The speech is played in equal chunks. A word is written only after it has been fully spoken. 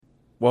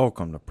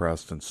Welcome to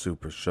Preston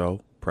Super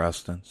Show.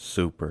 Preston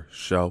Super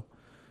Show.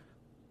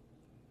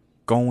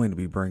 Going to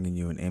be bringing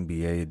you an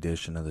NBA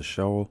edition of the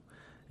show,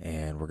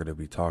 and we're going to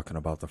be talking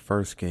about the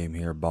first game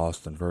here,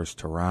 Boston versus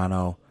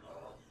Toronto.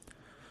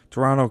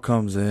 Toronto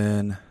comes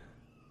in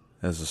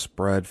as a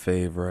spread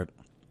favorite,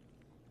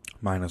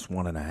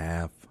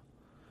 -1.5.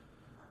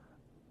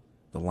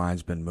 The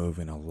line's been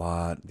moving a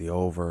lot. The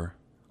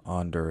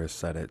over-under is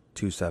set at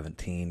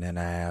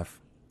 217.5.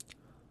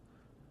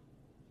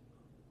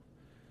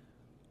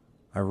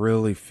 I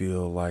really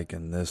feel like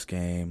in this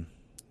game,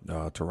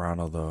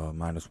 Toronto the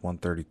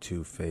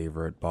 -132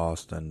 favorite,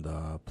 Boston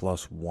the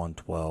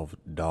 +112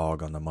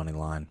 dog on the money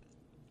line.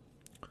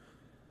 I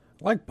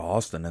like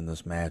Boston in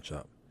this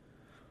matchup.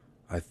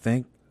 I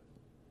think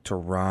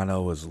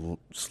Toronto is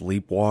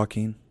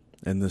sleepwalking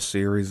in this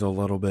series a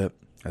little bit.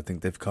 I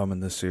think they've come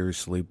in this series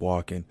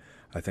sleepwalking.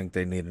 I think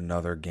they need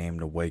another game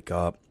to wake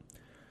up.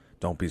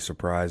 Don't be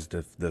surprised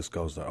if this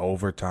goes to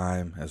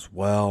overtime as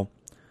well.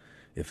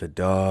 If it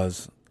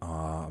does,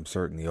 I'm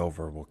certain the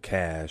over will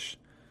cash.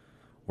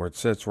 Where it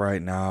sits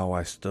right now,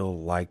 I still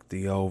like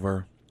the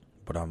over,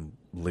 but I'm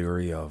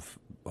leery of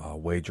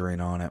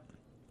wagering on it.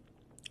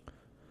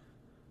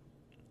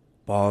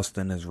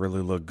 Boston has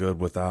really looked good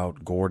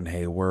without Gordon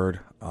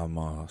Hayward.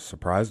 I'm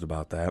surprised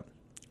about that,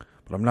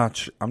 but I'm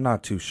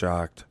not too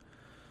shocked.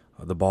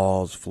 The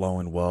ball's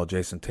flowing well.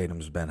 Jason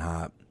Tatum's been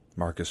hot.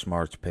 Marcus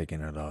Smart's picking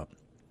it up.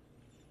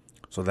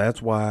 So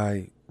that's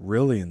why,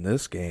 really, in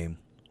this game,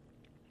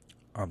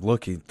 I'm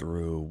looking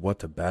through what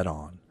to bet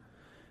on.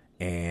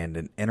 And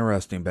an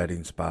interesting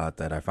betting spot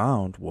that I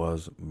found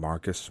was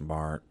Marcus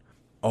Smart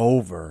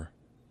over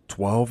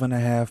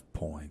 12.5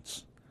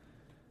 points.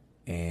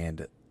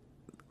 And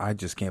I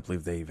just can't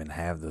believe they even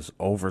have this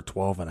over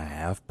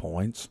 12.5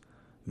 points,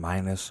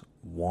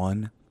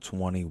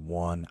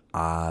 -121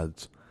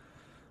 odds.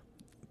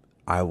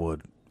 I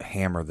would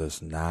hammer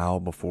this now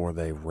before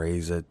they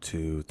raise it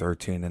to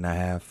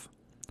 13.5.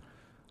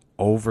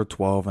 Over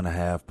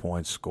 12.5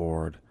 points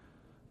scored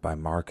by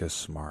Marcus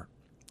Smart.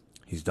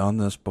 He's done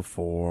this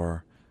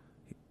before.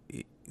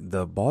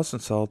 The Boston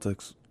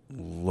Celtics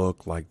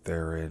look like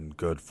they're in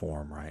good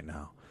form right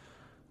now.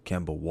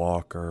 Kemba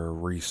Walker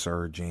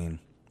resurging.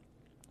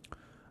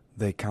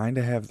 They kind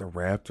of have the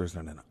Raptors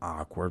in an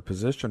awkward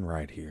position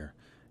right here.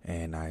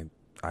 And I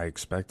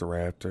expect the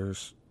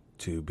Raptors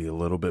to be a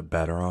little bit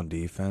better on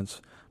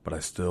defense, but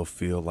I still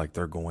feel like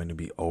they're going to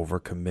be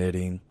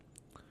overcommitting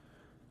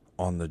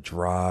on the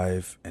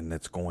drive, and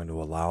it's going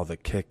to allow the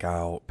kick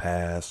out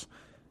pass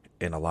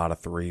and a lot of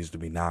threes to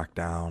be knocked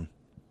down.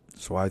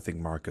 So I think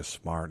Marcus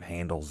Smart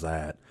handles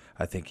that.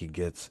 I think he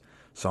gets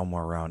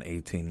somewhere around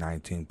 18,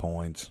 19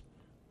 points.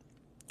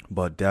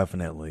 But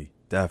definitely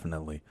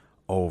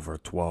over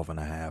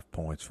 12.5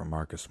 points for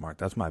Marcus Smart.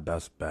 That's my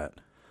best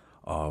bet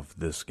of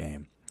this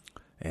game.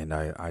 And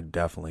I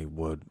definitely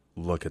would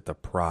look at the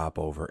prop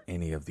over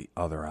any of the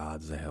other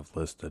odds they have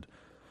listed.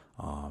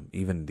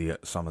 Even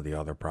some of the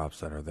other props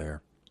that are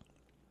there.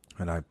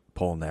 And I'm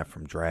pulling that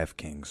from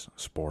DraftKings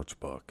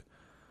Sportsbook.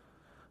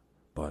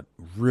 But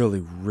really,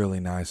 really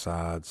nice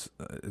odds.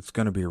 It's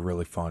going to be a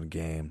really fun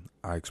game.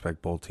 I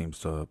expect both teams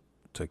to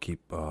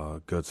keep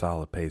a good,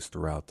 solid pace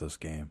throughout this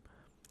game.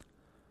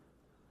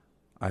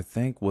 I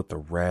think with the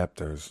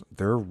Raptors,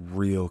 their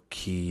real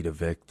key to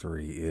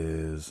victory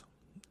is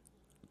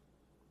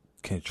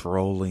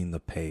controlling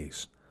the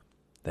pace.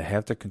 They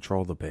have to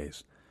control the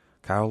pace.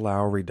 Kyle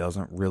Lowry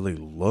doesn't really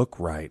look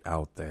right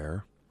out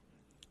there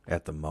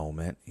at the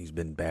moment. He's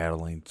been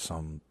battling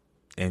some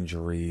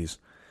injuries.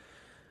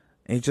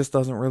 And he just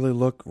doesn't really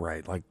look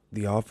right. Like,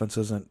 the offense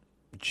isn't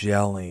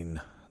gelling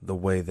the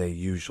way they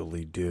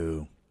usually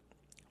do.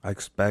 I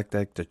expect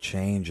that to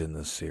change in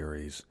this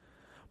series,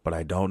 but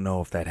I don't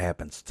know if that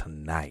happens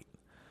tonight.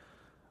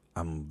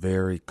 I'm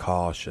very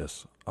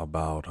cautious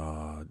about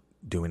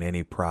doing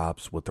any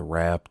props with the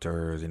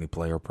Raptors, any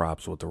player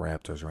props with the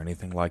Raptors or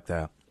anything like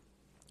that.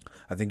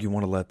 I think you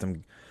want to let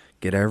them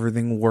get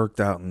everything worked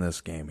out in this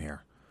game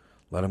here.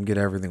 Let them get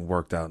everything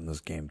worked out in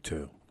this game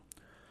too.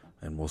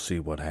 And we'll see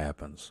what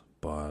happens.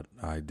 But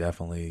I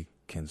definitely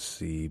can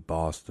see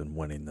Boston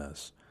winning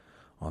this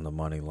on the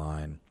money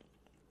line.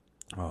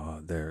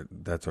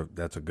 That's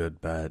a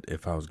good bet.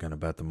 If I was going to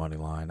bet the money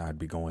line, I'd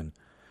be going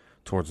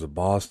towards the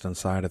Boston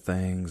side of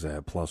things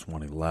at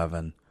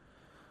 +111.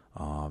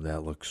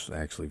 That looks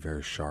actually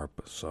very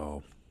sharp.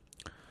 So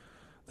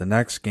the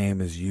next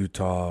game is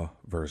Utah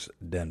versus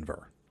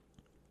Denver.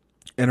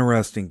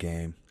 Interesting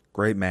game.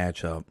 Great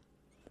matchup.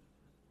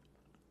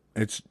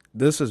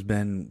 This has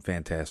been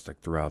fantastic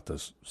throughout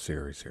this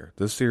series here.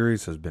 This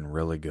series has been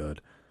really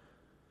good.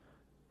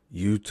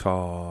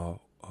 Utah,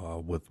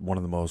 with one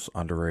of the most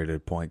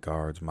underrated point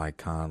guards, Mike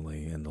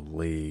Conley, in the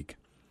league,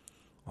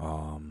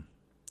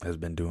 has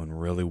been doing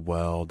really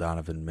well.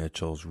 Donovan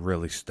Mitchell's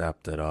really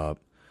stepped it up,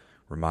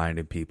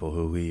 reminding people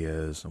who he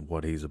is and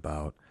what he's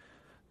about.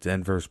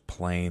 Denver's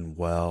playing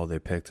well. They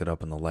picked it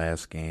up in the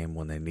last game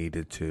when they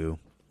needed to.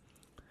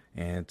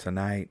 And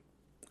tonight,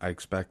 I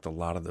expect a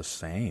lot of the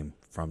same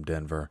from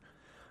Denver.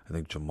 I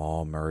think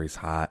Jamal Murray's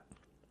hot.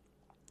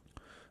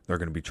 They're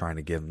going to be trying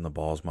to give them the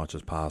ball as much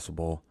as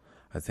possible.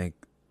 I think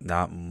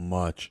not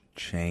much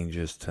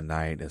changes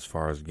tonight as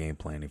far as game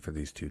planning for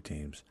these two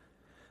teams.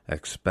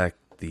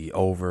 Expect the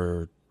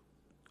over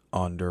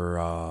under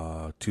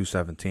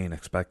 217.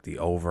 Expect the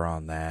over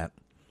on that.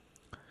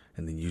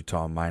 And then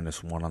Utah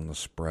 -1 on the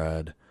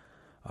spread.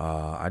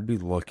 I'd be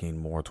looking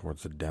more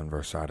towards the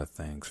Denver side of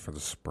things for the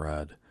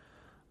spread.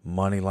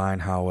 Money line,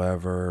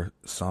 however,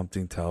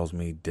 something tells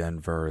me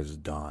Denver is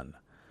done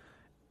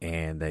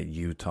and that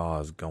Utah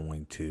is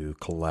going to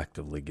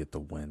collectively get the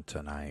win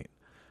tonight.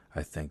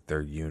 I think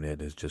their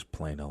unit is just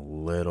playing a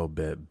little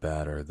bit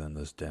better than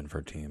this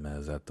Denver team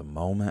is at the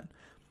moment.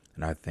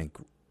 And I think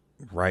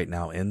right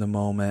now in the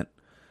moment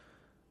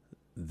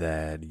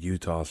that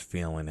Utah's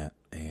feeling it,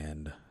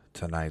 and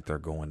tonight they're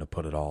going to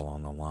put it all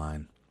on the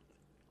line.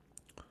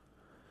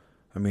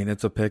 I mean,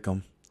 it's a pick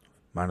 'em.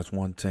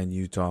 -110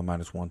 Utah,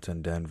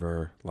 -110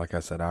 Denver. Like I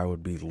said, I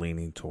would be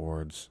leaning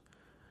towards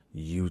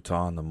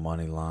Utah on the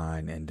money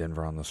line and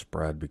Denver on the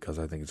spread because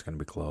I think it's going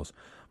to be close.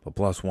 But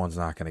 +1's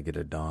not going to get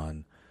it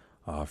done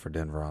for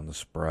Denver on the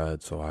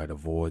spread, so I'd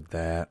avoid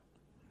that.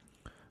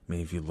 I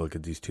mean, if you look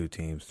at these two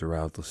teams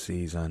throughout the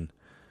season,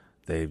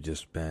 they've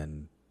just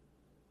been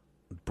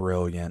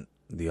brilliant.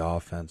 The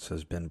offense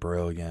has been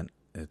brilliant.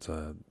 It's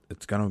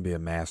going to be a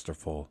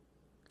masterful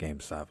Game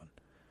 7.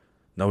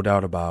 No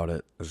doubt about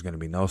it. There's going to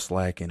be no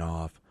slacking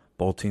off.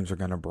 Both teams are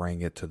going to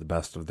bring it to the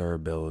best of their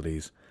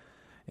abilities.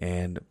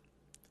 And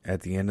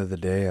at the end of the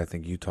day, I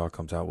think Utah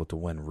comes out with the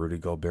win. Rudy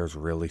Gobert's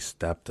really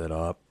stepped it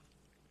up.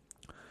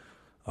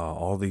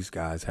 All these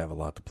guys have a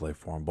lot to play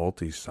for on both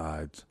these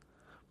sides.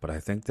 But I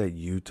think that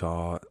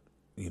Utah,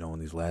 in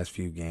these last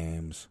few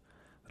games,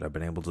 that I've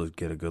been able to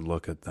get a good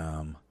look at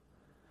them.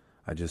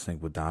 I just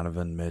think with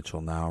Donovan Mitchell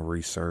now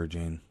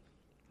resurging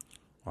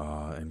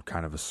and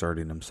kind of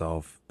asserting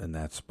himself in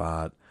that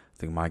spot, I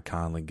think Mike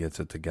Conley gets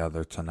it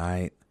together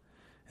tonight,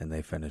 and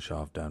they finish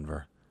off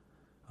Denver.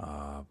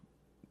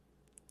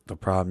 The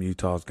problem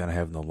Utah's going to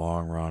have in the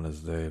long run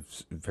is they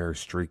have very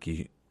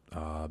streaky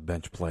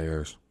bench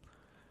players.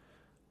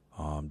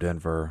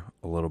 Denver,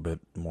 a little bit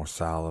more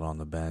solid on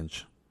the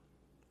bench.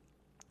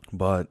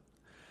 But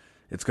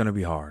it's going to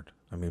be hard.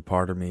 I mean,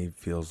 part of me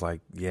feels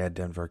like, yeah,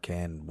 Denver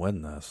can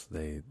win this.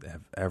 They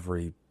have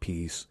every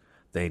piece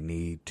they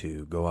need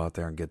to go out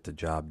there and get the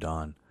job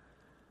done.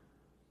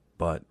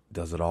 But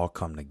does it all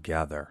come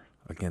together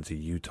against a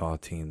Utah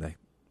team that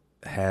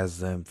has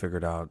them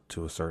figured out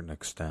to a certain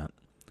extent?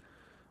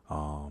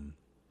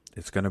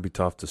 It's going to be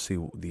tough to see.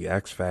 The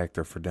X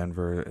factor for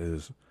Denver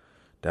is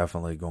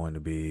definitely going to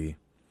be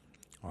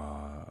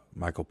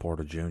Michael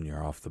Porter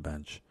Jr. off the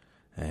bench.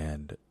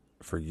 And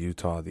for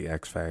Utah, the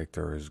X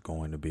factor is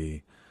going to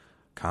be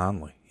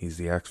Conley. He's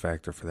the X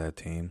factor for that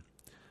team.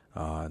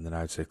 And then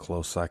I'd say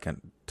close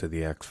second to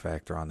the X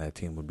factor on that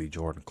team would be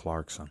Jordan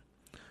Clarkson.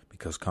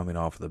 Because coming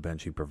off of the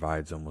bench, he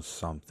provides them with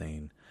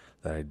something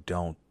that I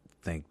don't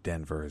think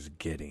Denver is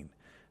getting.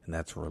 And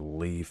that's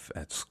relief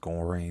at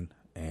scoring.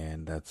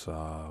 And that's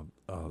a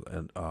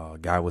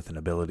guy with an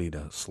ability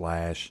to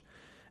slash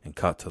and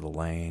cut to the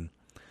lane.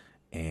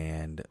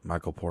 And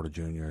Michael Porter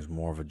Jr. is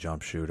more of a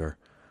jump shooter.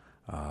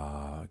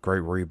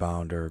 Great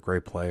rebounder,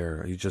 great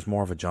player. He's just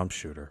more of a jump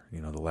shooter.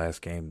 The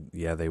last game,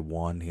 yeah, they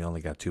won. He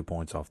only got 2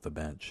 points off the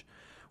bench.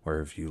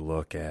 Where if you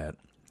look at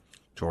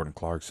Jordan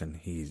Clarkson,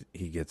 he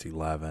gets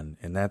 11.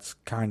 And that's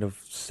kind of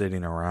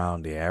sitting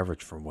around the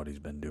average from what he's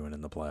been doing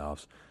in the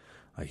playoffs.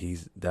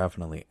 He's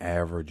definitely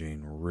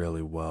averaging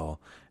really well.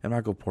 And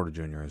Michael Porter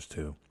Jr. is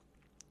too.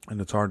 And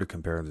it's hard to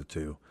compare the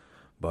two.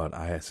 But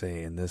I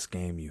say in this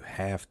game, you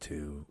have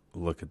to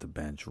look at the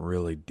bench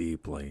really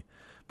deeply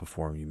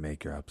before you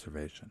make your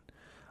observation.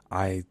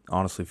 I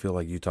honestly feel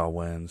like Utah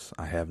wins.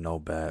 I have no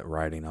bet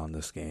riding on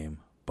this game.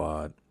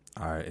 But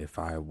if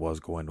I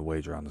was going to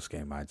wager on this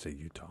game, I'd say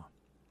Utah.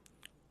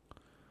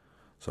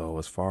 So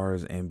as far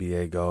as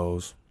NBA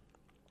goes,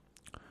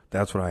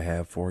 that's what I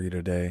have for you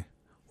today.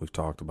 We've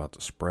talked about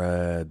the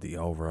spread, the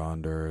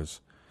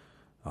over-unders.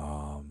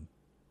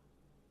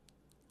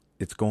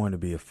 It's going to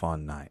be a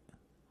fun night.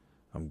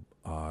 I'm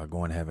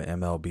going to have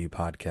an MLB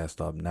podcast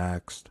up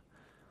next.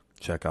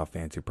 Check out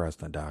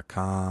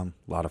fancypreston.com.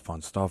 A lot of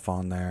fun stuff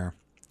on there.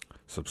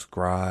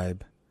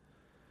 Subscribe.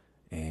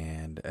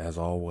 And as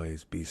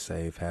always, be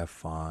safe, have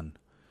fun.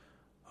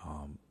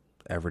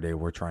 Every day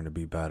we're trying to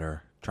be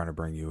better, trying to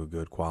bring you a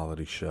good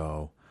quality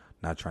show,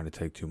 not trying to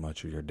take too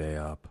much of your day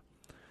up.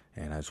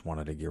 And I just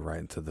wanted to get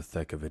right into the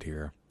thick of it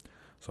here.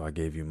 So I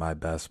gave you my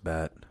best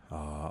bet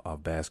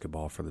of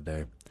basketball for the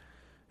day.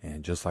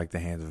 And just like the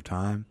hands of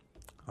time,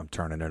 I'm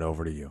turning it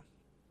over to you.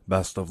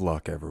 Best of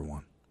luck,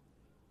 everyone.